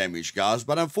more damage, guys,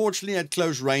 but unfortunately at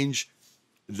close range,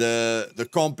 the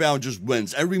compound just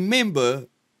wins. And remember,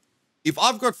 if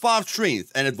I've got 5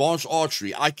 strength and advanced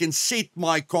archery, I can set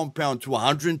my compound to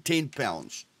 110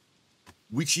 pounds,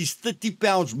 which is 30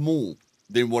 pounds more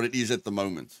than what it is at the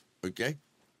moment. Okay?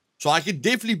 So I could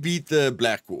definitely beat the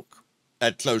Black Hawk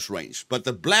at close range. But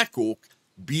the Black Hawk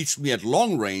beats me at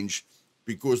long range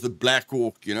because the Black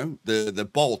Hawk, you know, the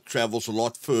bolt travels a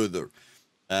lot further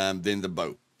than the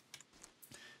bow.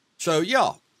 So,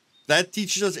 yeah, that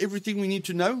teaches us everything we need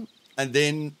to know. And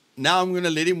then now I'm going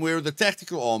to let him wear the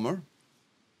tactical armor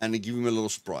and then give him a little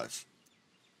surprise.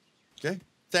 Okay?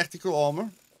 Tactical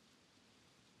armor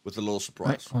with a little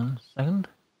surprise. Right, 1 second.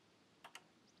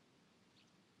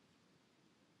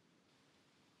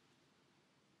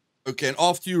 Okay, and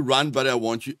after you run, buddy,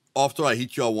 after I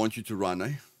hit you, I want you to run,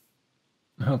 eh?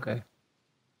 Okay.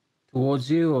 Towards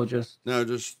you or just? No,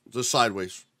 just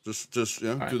sideways. Just you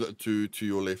know, right. to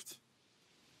your left.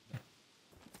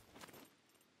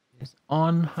 It's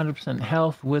on 100%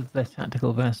 health with the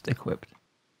tactical vest equipped.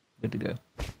 Good to go.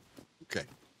 Okay.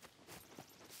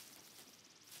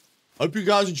 Hope you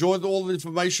guys enjoyed all the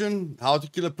information. How to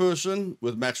kill a person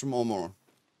with maximum armor.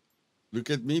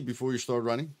 Look at me before you start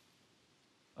running.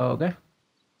 Okay.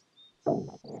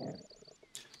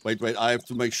 Wait. I have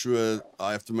to make sure.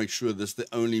 This is the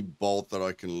only bolt that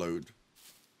I can load.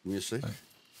 Give me a sec.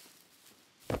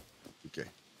 Okay.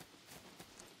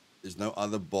 There's no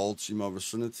other bolts in my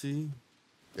vicinity.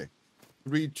 Okay.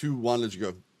 3, 2, 1. Let's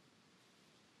go.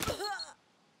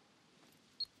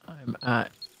 I'm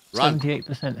at Run.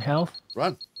 78% health.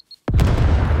 Run.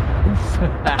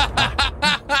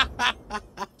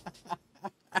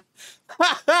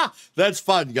 That's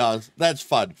fun, guys. That's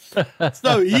fun.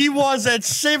 So he was at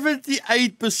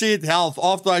 78% health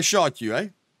after I shot you, eh?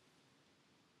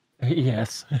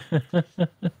 Yes.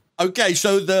 Okay,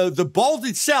 so the bolt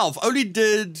itself only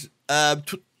did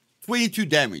 22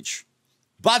 damage.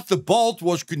 But the bolt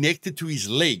was connected to his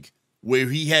leg where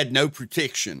he had no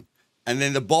protection. And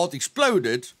then the bolt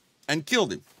exploded and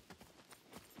killed him.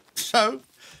 So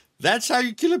that's how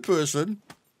you kill a person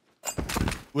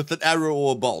with an arrow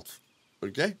or a bolt.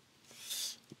 Okay?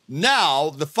 Now,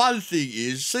 the fun thing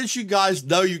is, since you guys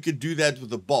know you can do that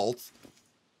with a bolt,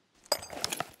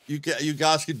 you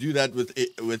guys can do that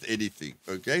with anything.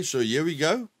 Okay? So here we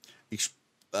go.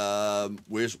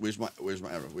 Where's my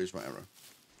arrow? Where's my arrow?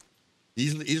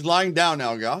 He's lying down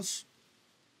now, guys.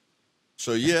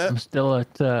 So yeah. I'm still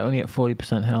at only at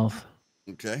 40% health.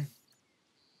 Okay.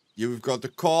 Here we've got the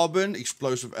carbon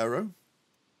explosive arrow.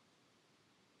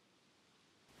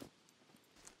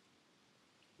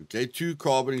 Okay, 2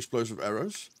 carbon explosive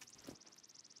arrows.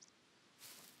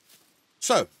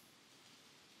 So,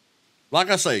 like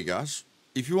I say, guys,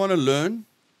 if you want to learn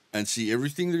and see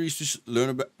everything there is to learn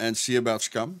about and see about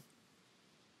Scum,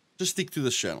 just stick to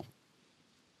this channel.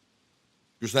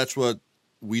 Because that's what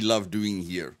we love doing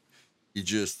here. It's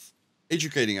just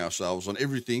educating ourselves on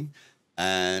everything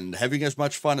and having as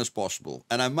much fun as possible.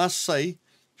 And I must say,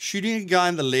 shooting a guy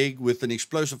in the leg with an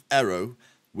explosive arrow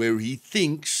where he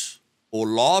thinks or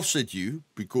laughs at you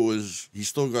because he's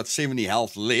still got 70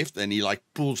 health left and he like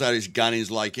pulls out his gun and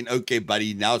is like, okay,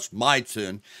 buddy, now it's my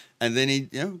turn. And then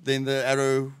then the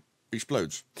arrow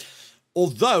explodes.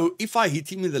 Although, if I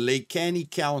hit him in the leg, can he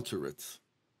counter it?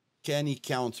 Can he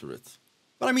counter it?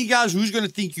 But I mean, guys, who's going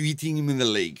to think you're hitting him in the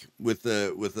leg with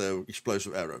a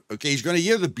explosive arrow? Okay, he's going to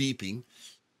hear the beeping.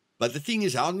 But the thing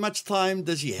is, how much time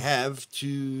does he have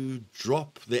to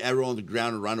drop the arrow on the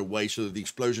ground and run away so that the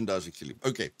explosion doesn't kill him?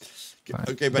 Okay. Right.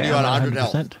 Okay, but you're on 100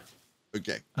 health.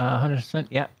 Okay. 100%,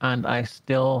 yeah. And I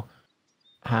still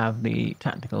have the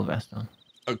tactical vest on.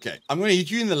 Okay. I'm going to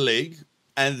hit you in the leg.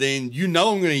 And then I'm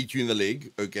going to hit you in the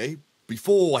leg. Okay.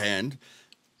 Beforehand.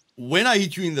 When I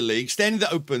hit you in the leg, stand in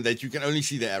the open that you can only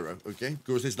see the arrow. Okay.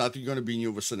 Because there's nothing going to be in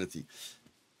your vicinity.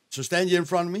 So stand here in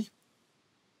front of me.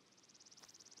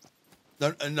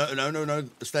 No.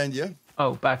 Stand here.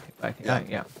 Oh, back.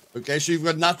 Yeah. Okay, so you've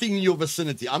got nothing in your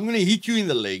vicinity. I'm going to hit you in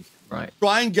the leg. Right.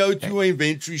 Try and go to your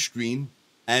inventory screen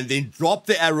and then drop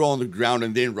the arrow on the ground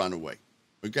and then run away.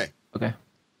 Okay. Okay.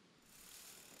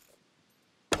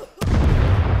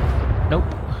 Nope.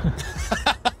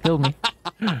 Killed me.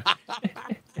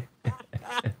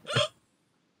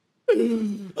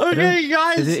 Okay,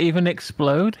 guys. Did it even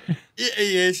explode?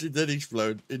 Yes, it did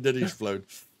explode. It did explode.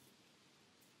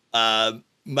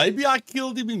 Maybe I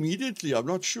killed him immediately. I'm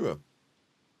not sure.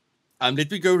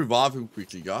 Let me go revive him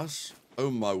quickly, guys.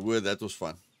 Oh my word, that was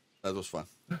fun. That was fun.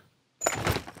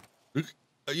 Look,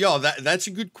 yeah, that's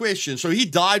a good question. So he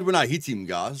died when I hit him,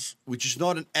 guys, which is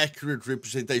not an accurate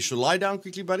representation. So lie down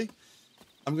quickly, buddy.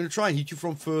 I'm going to try and hit you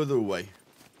from further away.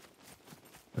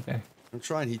 Okay. I'm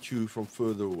trying to hit you from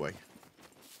further away.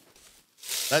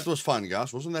 That was fun,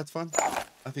 guys. Wasn't that fun?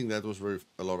 I think that was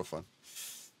a lot of fun.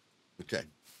 Okay.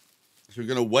 So we're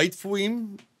going to wait for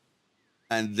him.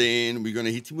 And then we're going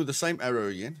to hit him with the same arrow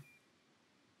again.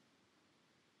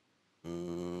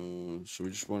 So we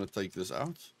just want to take this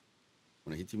out. I'm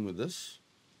going to hit him with this.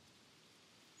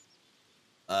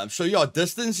 So yeah,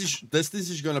 distance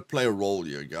is going to play a role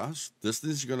here, guys.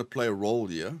 Distance is going to play a role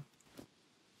here.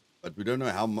 But we don't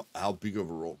know how big of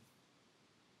a role.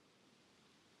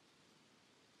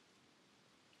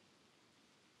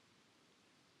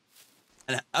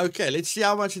 And, okay, let's see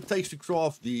how much it takes to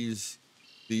craft these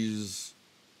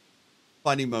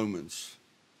funny moments.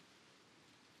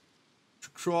 To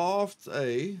craft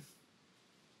I'm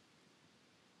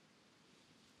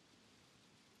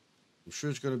sure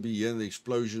it's going to be here in the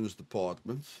explosions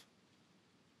department.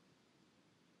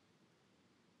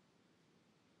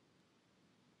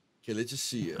 Okay, let's just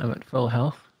see here. I'm at full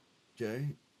health.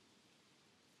 Okay.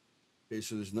 Okay,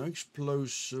 so there's no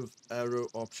explosive arrow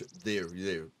option.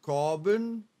 There.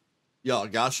 Carbon. Yeah,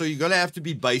 guys, so you're going to have to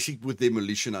be basic with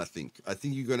demolition, I think. I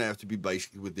think you're going to have to be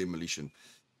basic with demolition.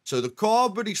 So the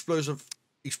carbon explosive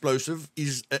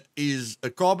is a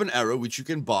carbon arrow, which you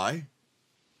can buy,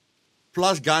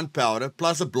 plus gunpowder,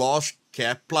 plus a blast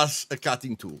cap, plus a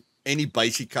cutting tool. Any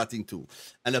basic cutting tool.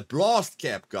 And a blast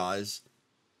cap, guys,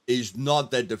 is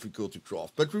not that difficult to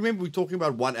craft. But remember, we're talking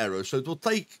about one arrow, so it will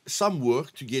take some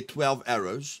work to get 12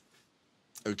 arrows.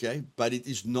 Okay, but it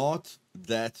is not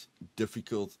that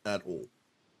difficult at all.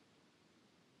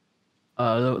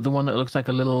 The one that looks like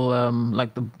a little,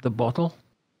 like the bottle.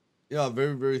 Yeah,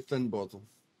 very, very thin bottle.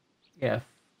 Yeah,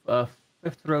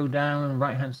 fifth row down,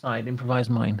 right hand side, improvise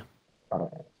mine.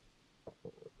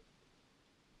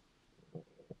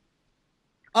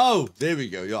 Oh, there we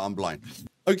go. Yeah, I'm blind.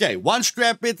 Okay, one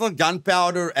scrap metal,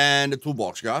 gunpowder, and a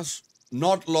toolbox, guys.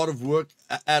 Not a lot of work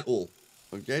at all.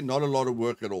 Okay, not a lot of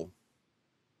work at all.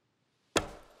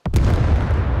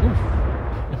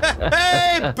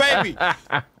 Hey, baby!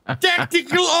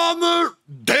 Tactical armor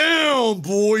down,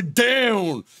 boy,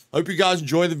 down. Hope you guys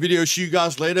enjoy the video. See you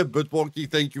guys later. Bitwalkie,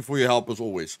 thank you for your help as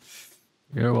always.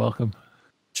 You're welcome.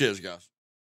 Cheers, guys.